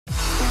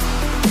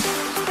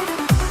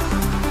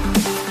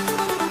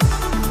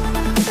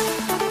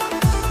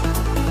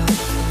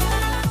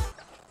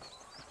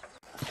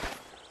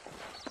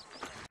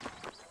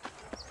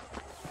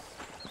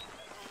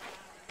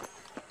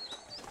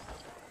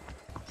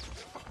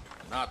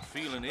Not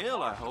feeling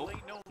ill, I hope.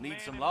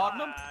 Need some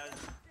laudanum?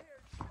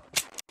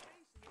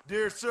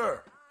 Dear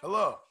sir,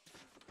 hello.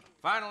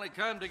 Finally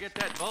come to get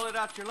that bullet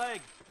out your leg.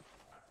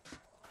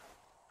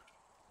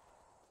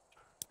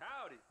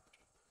 Howdy.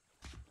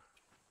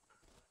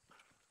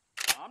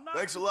 I'm not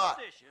Thanks a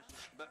lot.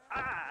 But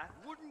I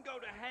wouldn't go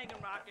to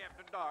Hanging Rock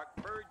after dark.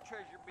 Buried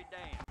treasure be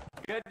damned.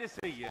 Good to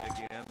see you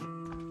again.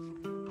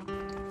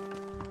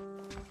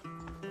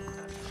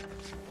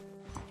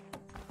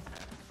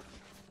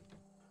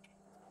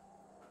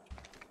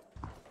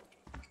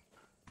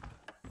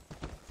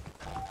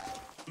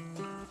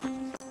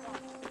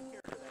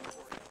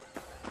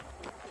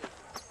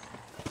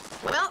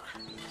 Well,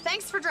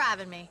 thanks for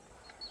driving me.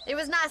 It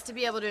was nice to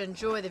be able to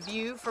enjoy the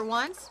view for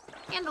once,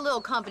 and a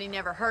little company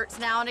never hurts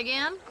now and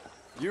again.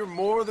 You're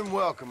more than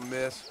welcome,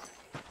 miss.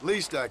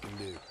 Least I can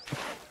do.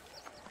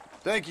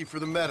 Thank you for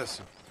the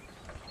medicine.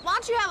 Why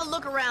don't you have a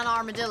look around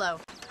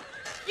Armadillo?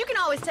 You can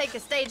always take a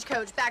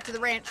stagecoach back to the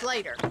ranch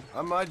later.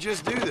 I might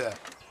just do that.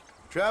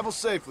 Travel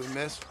safely,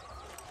 miss.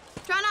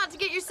 Try not to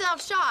get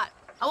yourself shot.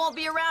 I won't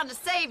be around to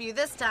save you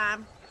this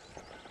time.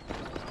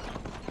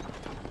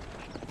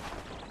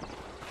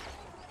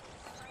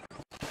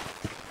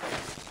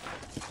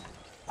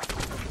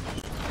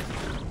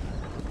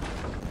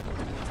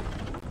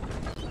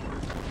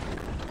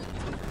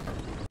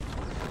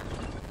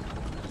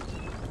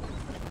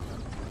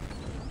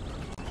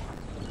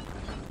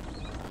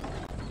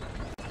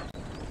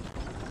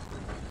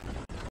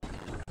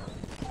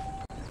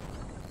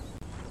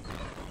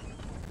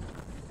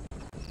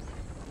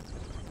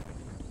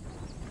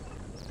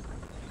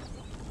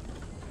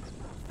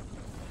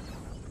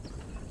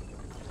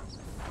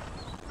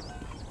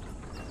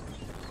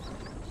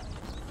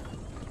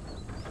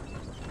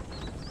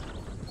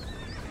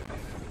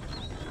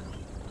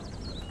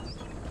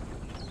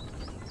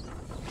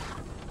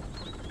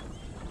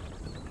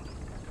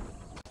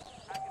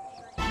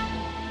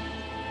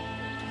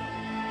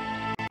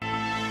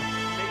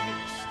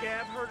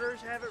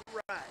 Have it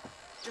right.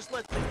 Just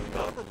let the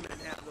government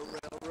have the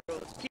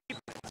railroads. Keep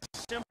it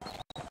simple.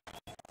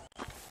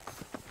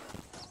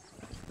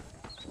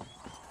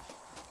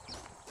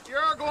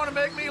 You're going to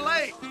make me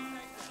late.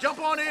 Jump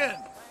on in.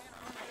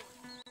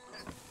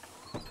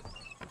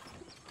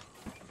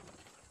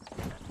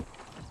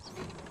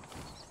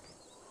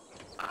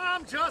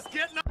 I'm just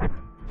getting up.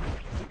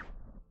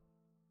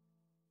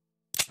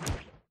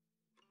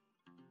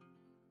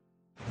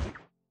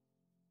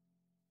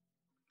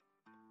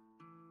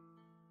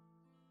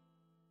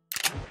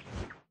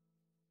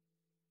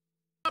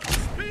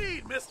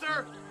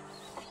 Mister!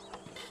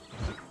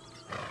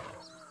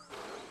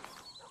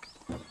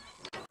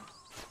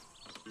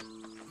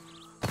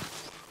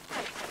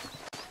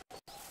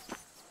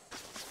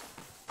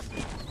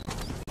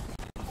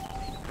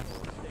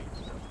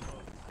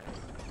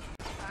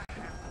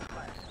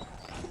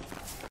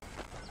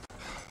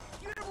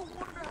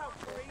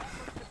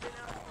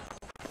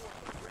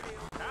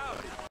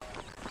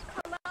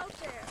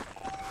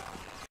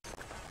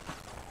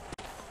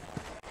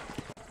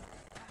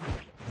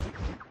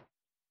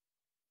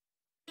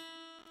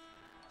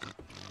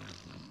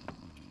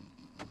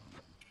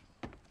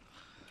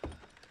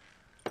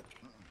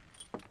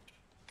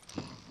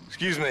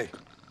 Excuse me.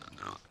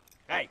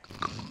 Hey,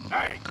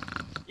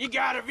 you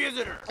got a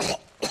visitor.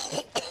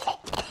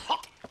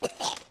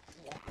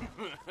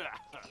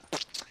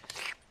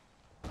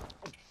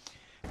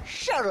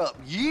 Shut up,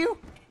 you.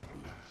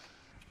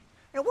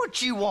 And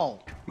what you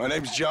want? My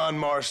name's John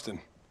Marston.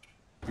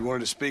 You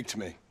wanted to speak to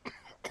me.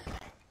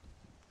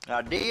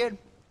 I did?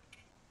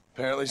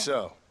 Apparently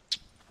so.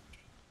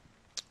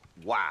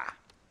 Why?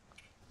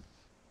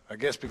 I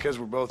guess because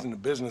we're both in the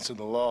business of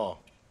the law.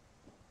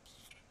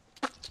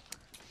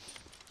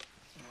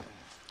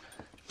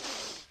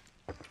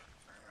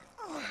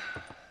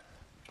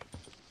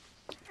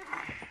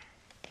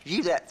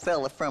 You that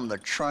fella from the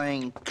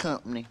train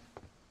company?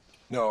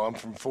 No, I'm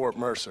from Fort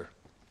Mercer.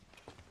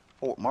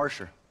 Fort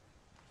Mercer?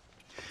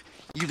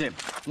 You them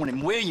one of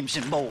them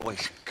Williamson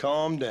boys.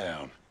 Calm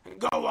down.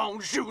 Go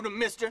on, shoot him,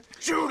 mister.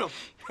 Shoot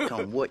him.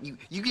 Come what,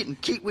 you getting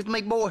cute with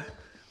me, boy?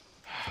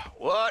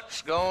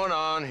 What's going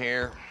on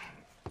here?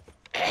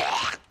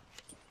 I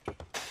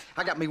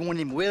got me one of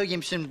them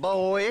Williamson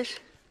boys.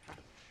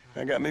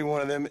 I got me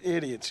one of them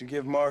idiots who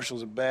give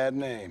marshals a bad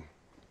name.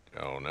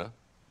 Jonah,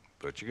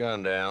 put your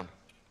gun down.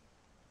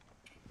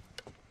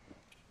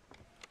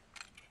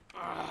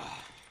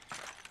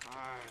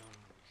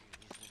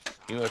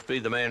 You must be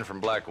the man from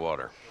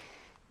Blackwater.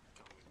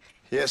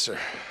 Yes, sir.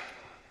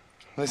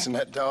 Listen,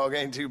 that dog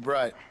ain't too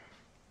bright,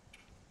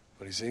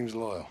 but he seems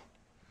loyal.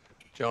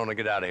 Jonah,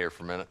 get out of here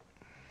for a minute.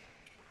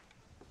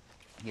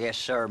 Yes,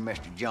 sir,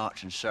 Mr.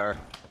 Johnson, sir.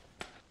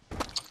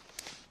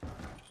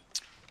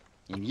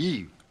 And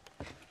you.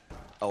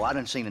 Oh, I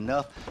done seen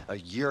enough of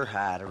your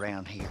hide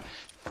around here,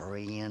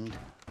 friend.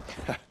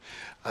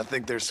 I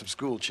think there's some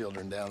school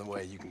children down the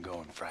way you can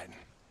go and frighten.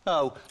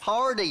 Oh,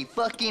 hardy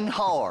fucking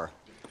har.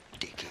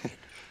 Dickhead.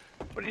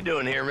 What are you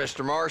doing here,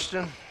 Mr.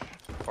 Marston?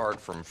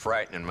 Apart from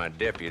frightening my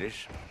deputies.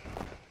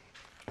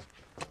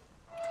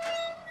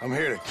 I'm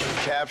here to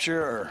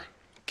capture or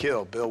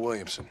kill Bill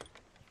Williamson.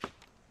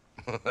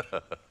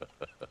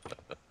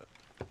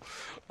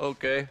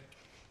 Okay.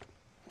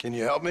 Can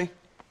you help me?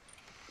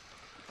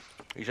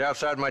 He's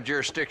outside my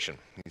jurisdiction.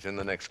 He's in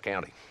the next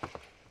county.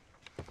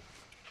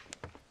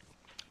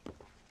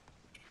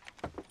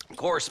 Of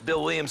course,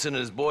 Bill Williamson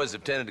and his boys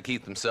have tended to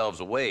keep themselves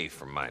away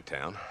from my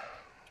town.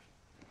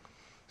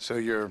 So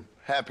you're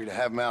happy to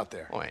have him out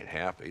there? Well, I ain't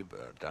happy,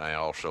 but I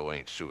also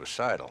ain't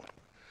suicidal.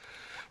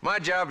 My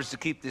job is to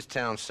keep this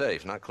town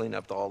safe, not clean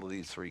up all of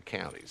these 3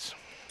 counties.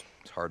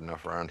 It's hard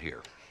enough around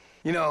here.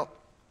 You know,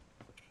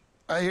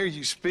 I hear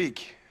you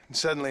speak, and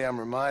suddenly I'm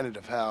reminded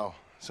of how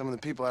some of the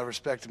people I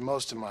respected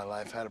most in my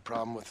life had a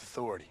problem with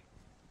authority.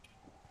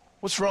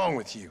 What's wrong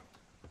with you?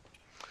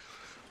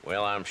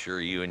 Well, I'm sure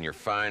you and your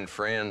fine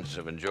friends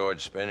have enjoyed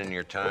spending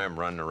your time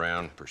running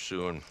around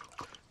pursuing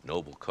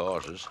noble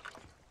causes.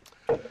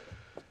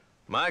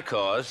 My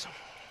cause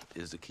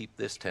is to keep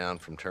this town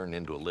from turning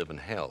into a living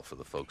hell for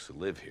the folks who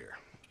live here.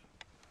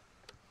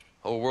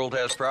 Whole world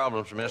has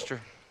problems, mister,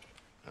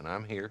 and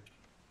I'm here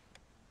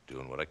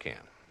doing what I can.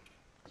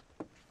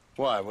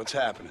 Why? What's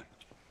happening?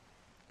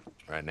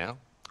 Right now,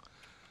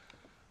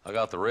 I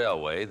got the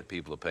railway, the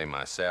people who pay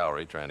my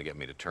salary, trying to get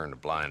me to turn a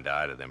blind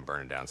eye to them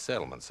burning down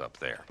settlements up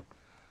there.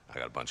 I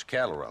got a bunch of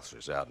cattle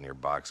rustlers out near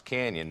Box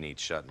Canyon needs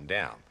shutting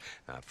down.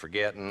 Not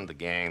forgetting the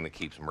gang that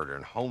keeps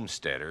murdering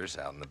homesteaders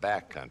out in the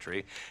back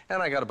country.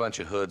 And I got a bunch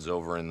of hoods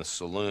over in the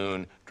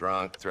saloon,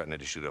 drunk, threatening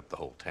to shoot up the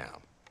whole town.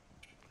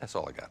 That's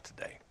all I got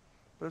today.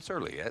 But it's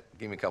early yet.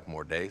 Give me a couple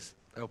more days.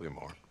 There'll be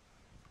more.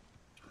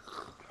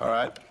 All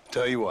right,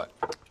 tell you what.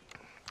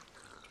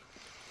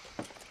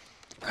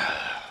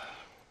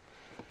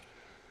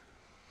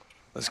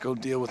 Let's go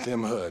deal with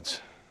them hoods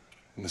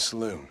in the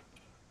saloon.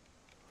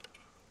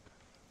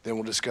 Then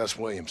we'll discuss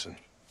Williamson.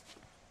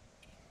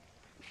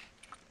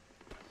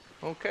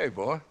 Okay,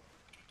 boy.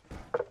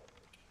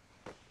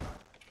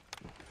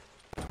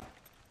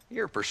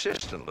 You're a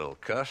persistent little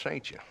cuss,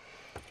 ain't you?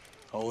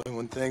 Only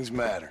when things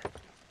matter.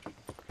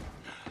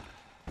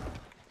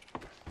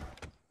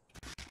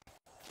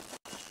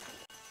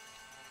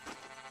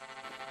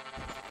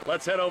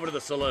 Let's head over to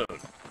the saloon.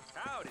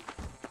 Howdy.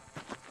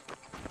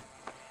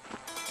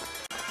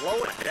 Slow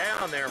it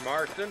down there,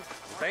 Marston.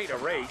 This ain't a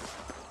race.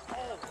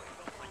 Always.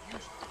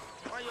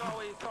 Why you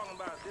always talking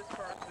about this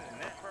person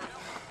and that person?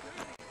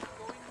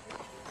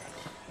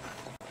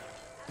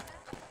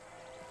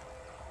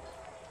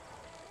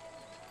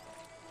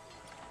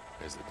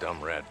 There's the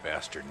dumb rat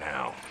bastard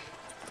now.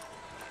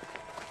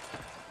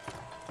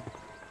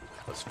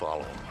 Let's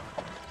follow him.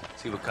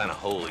 See what kind of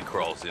hole he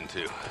crawls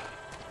into.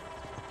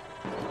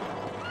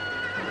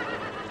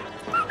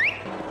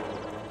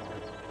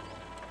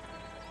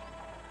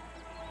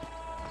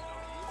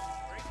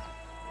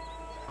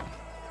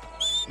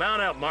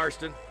 Mount up,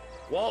 Marston.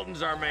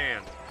 Walton's our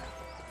man.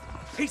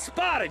 He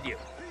spotted you.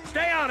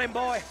 Stay on him,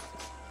 boy.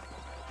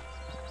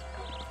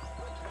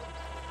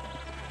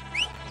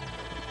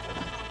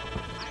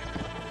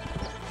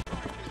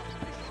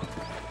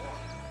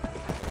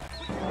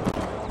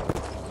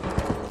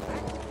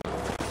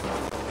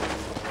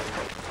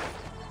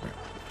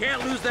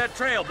 Can't lose that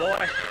trail,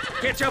 boy.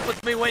 Catch up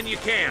with me when you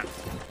can.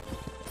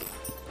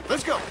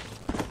 Let's go.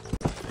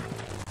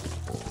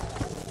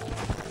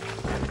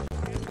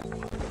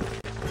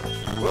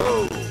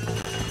 Whoa.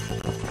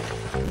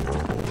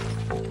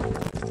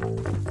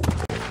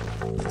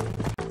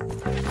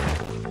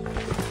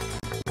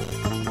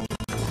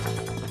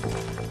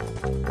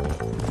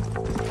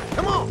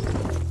 Come on.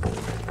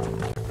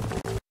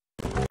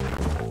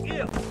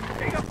 Yeah,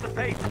 pick up the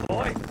pace,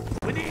 boy.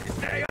 We need to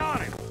stay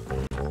on him.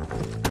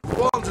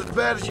 Walton's as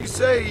bad as you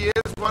say he is.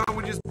 Why don't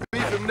we just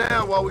beat him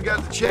now while we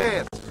got the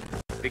chance?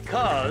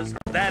 Because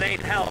that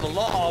ain't how the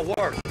law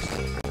works.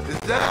 Is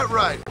that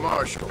right,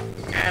 Marshal?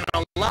 And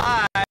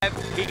alive,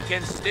 he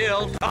can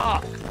still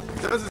talk.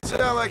 Doesn't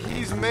sound like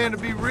he's a man to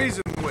be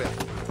reasoned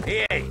with.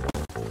 He ain't.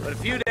 But a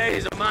few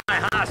days of my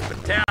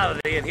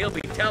hospitality and he'll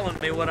be telling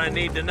me what I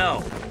need to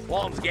know.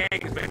 Walton's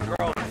gang's been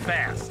growing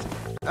fast.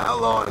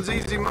 Outlawing's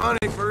easy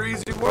money for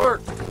easy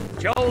work.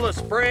 Cholla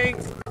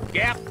Springs,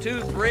 Gap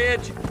Tooth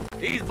Ridge,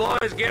 these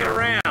boys get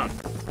around.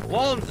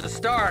 Walton's the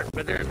start,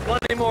 but there's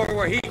plenty more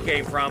where he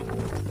came from.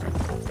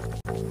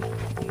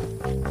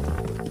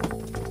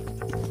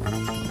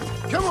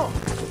 Come on.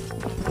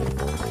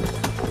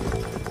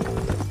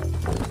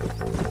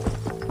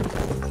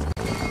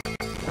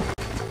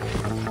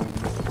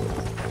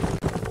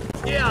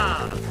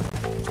 Yeah.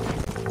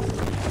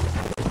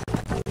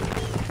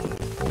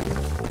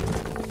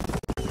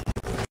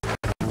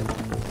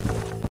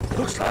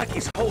 Looks like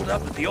he's holed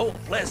up at the old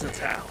Pleasance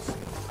house.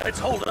 Let's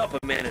hold up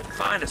a minute and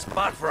find a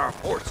spot for our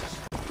horses.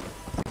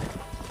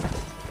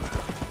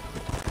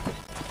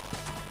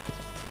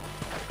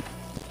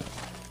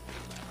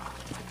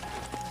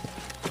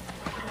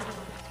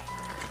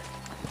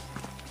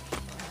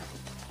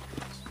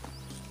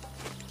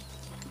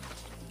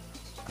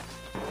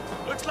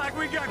 Looks like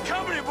we got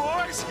company,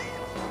 boys.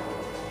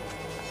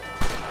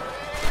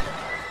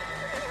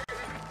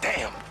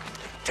 Damn.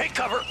 Take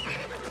cover.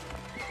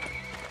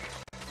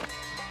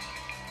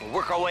 We'll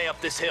work our way up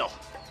this hill.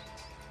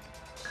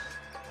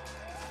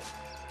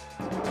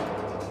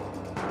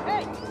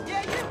 Hey,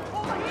 yeah, you,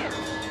 over here.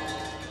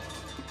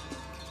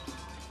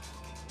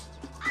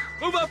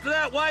 Move up to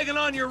that wagon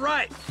on your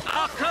right.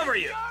 I'll cover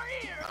you.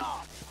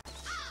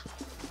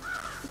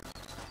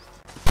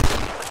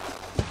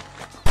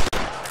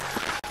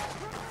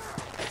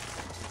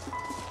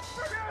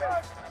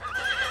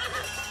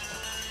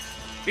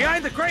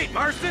 Behind the crate,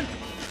 Marston.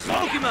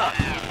 Smoke him up.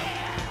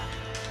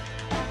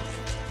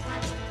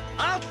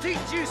 I'll teach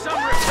you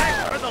some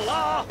respect for the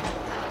law.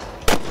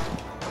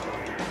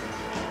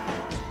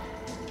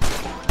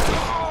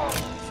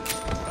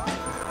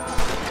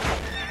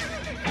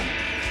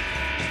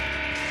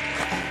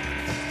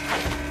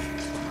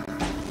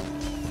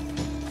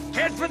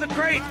 Head for the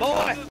crate,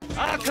 boy.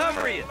 I'll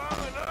cover you.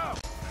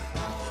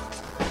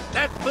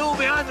 That fool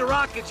behind the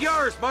rock is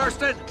yours,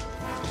 Marston.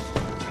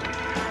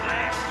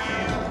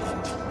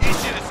 You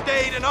should have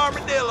stayed in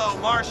Armadillo,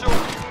 Marshal.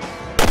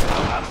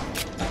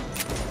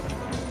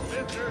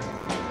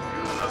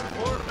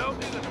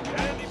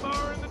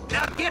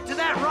 Now get to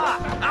that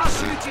rock. I'll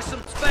shoot you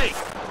some space.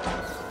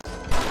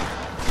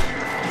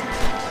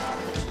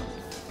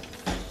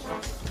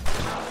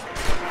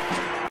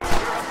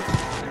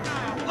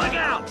 Look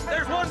out!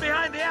 There's one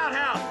behind the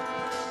outhouse.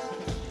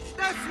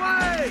 This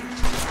way!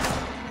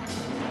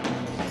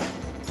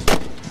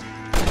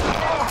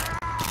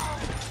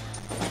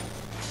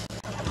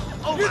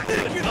 Oh, you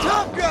think you're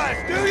tough guys,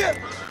 do you?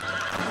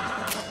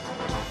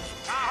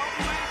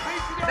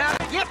 Now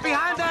get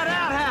behind that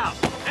outhouse.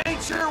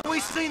 Ain't sure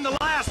we've seen the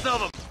last of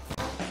them.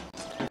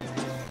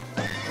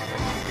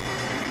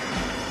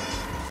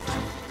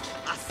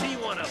 I see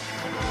one of them.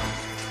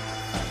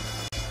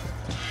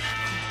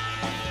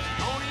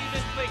 Don't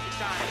even think of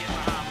trying to get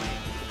behind me.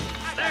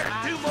 There's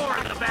two more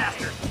of the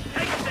bastards.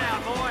 Take them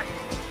down, boy.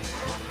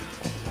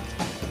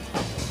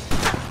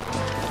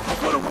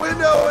 Put a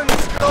window in the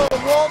skull,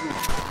 Walton.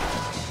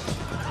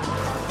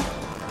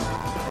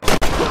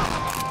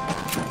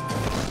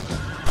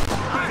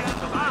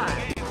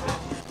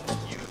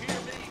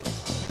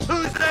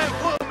 Who's that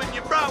woman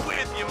you brought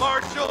with you,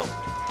 Marshal?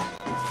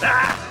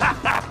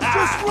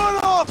 Just run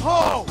off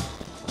home!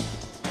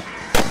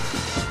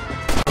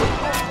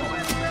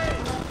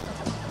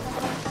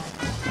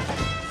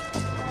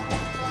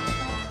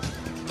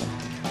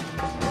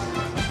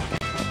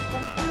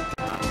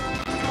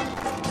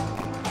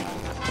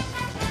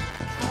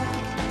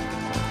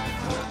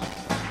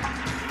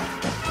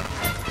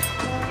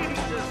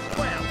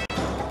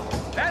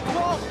 That's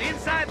Walton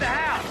inside the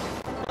house.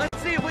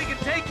 Let's see if we can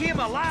take him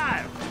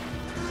alive.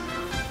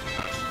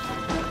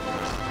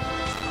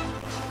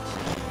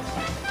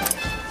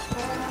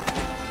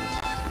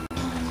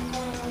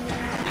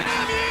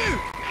 Damn you!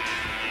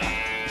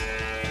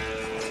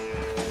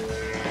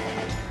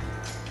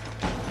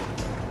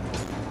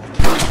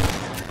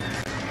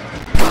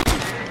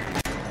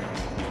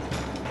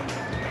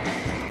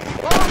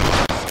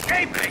 Walton's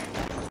escaping!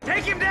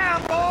 Take him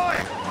down, boy!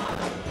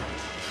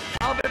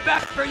 I'll be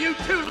back for you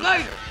two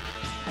later!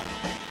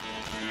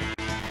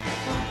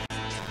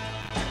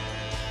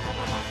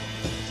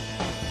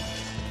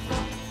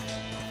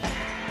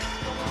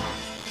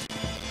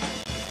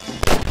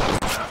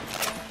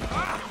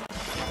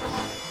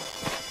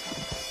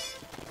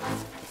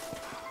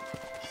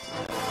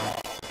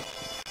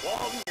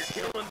 Walton, your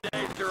killing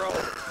days are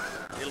over.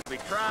 It'll be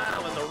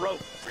trial and the rope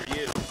for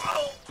you.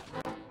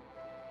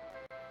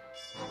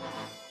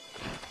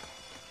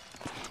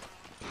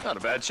 Not a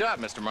bad shot,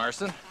 Mr.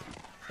 Marston.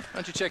 Why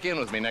don't you check in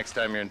with me next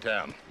time you're in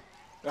town?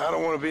 I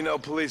don't want to be no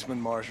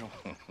policeman, Marshal.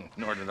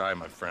 Nor did I,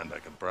 my friend. I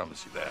can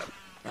promise you that.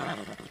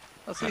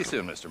 I'll see you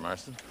soon, Mr.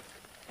 Marston.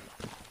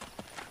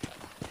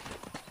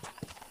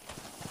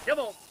 Come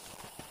on.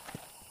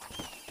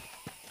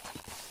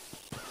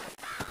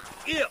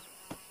 Yeah.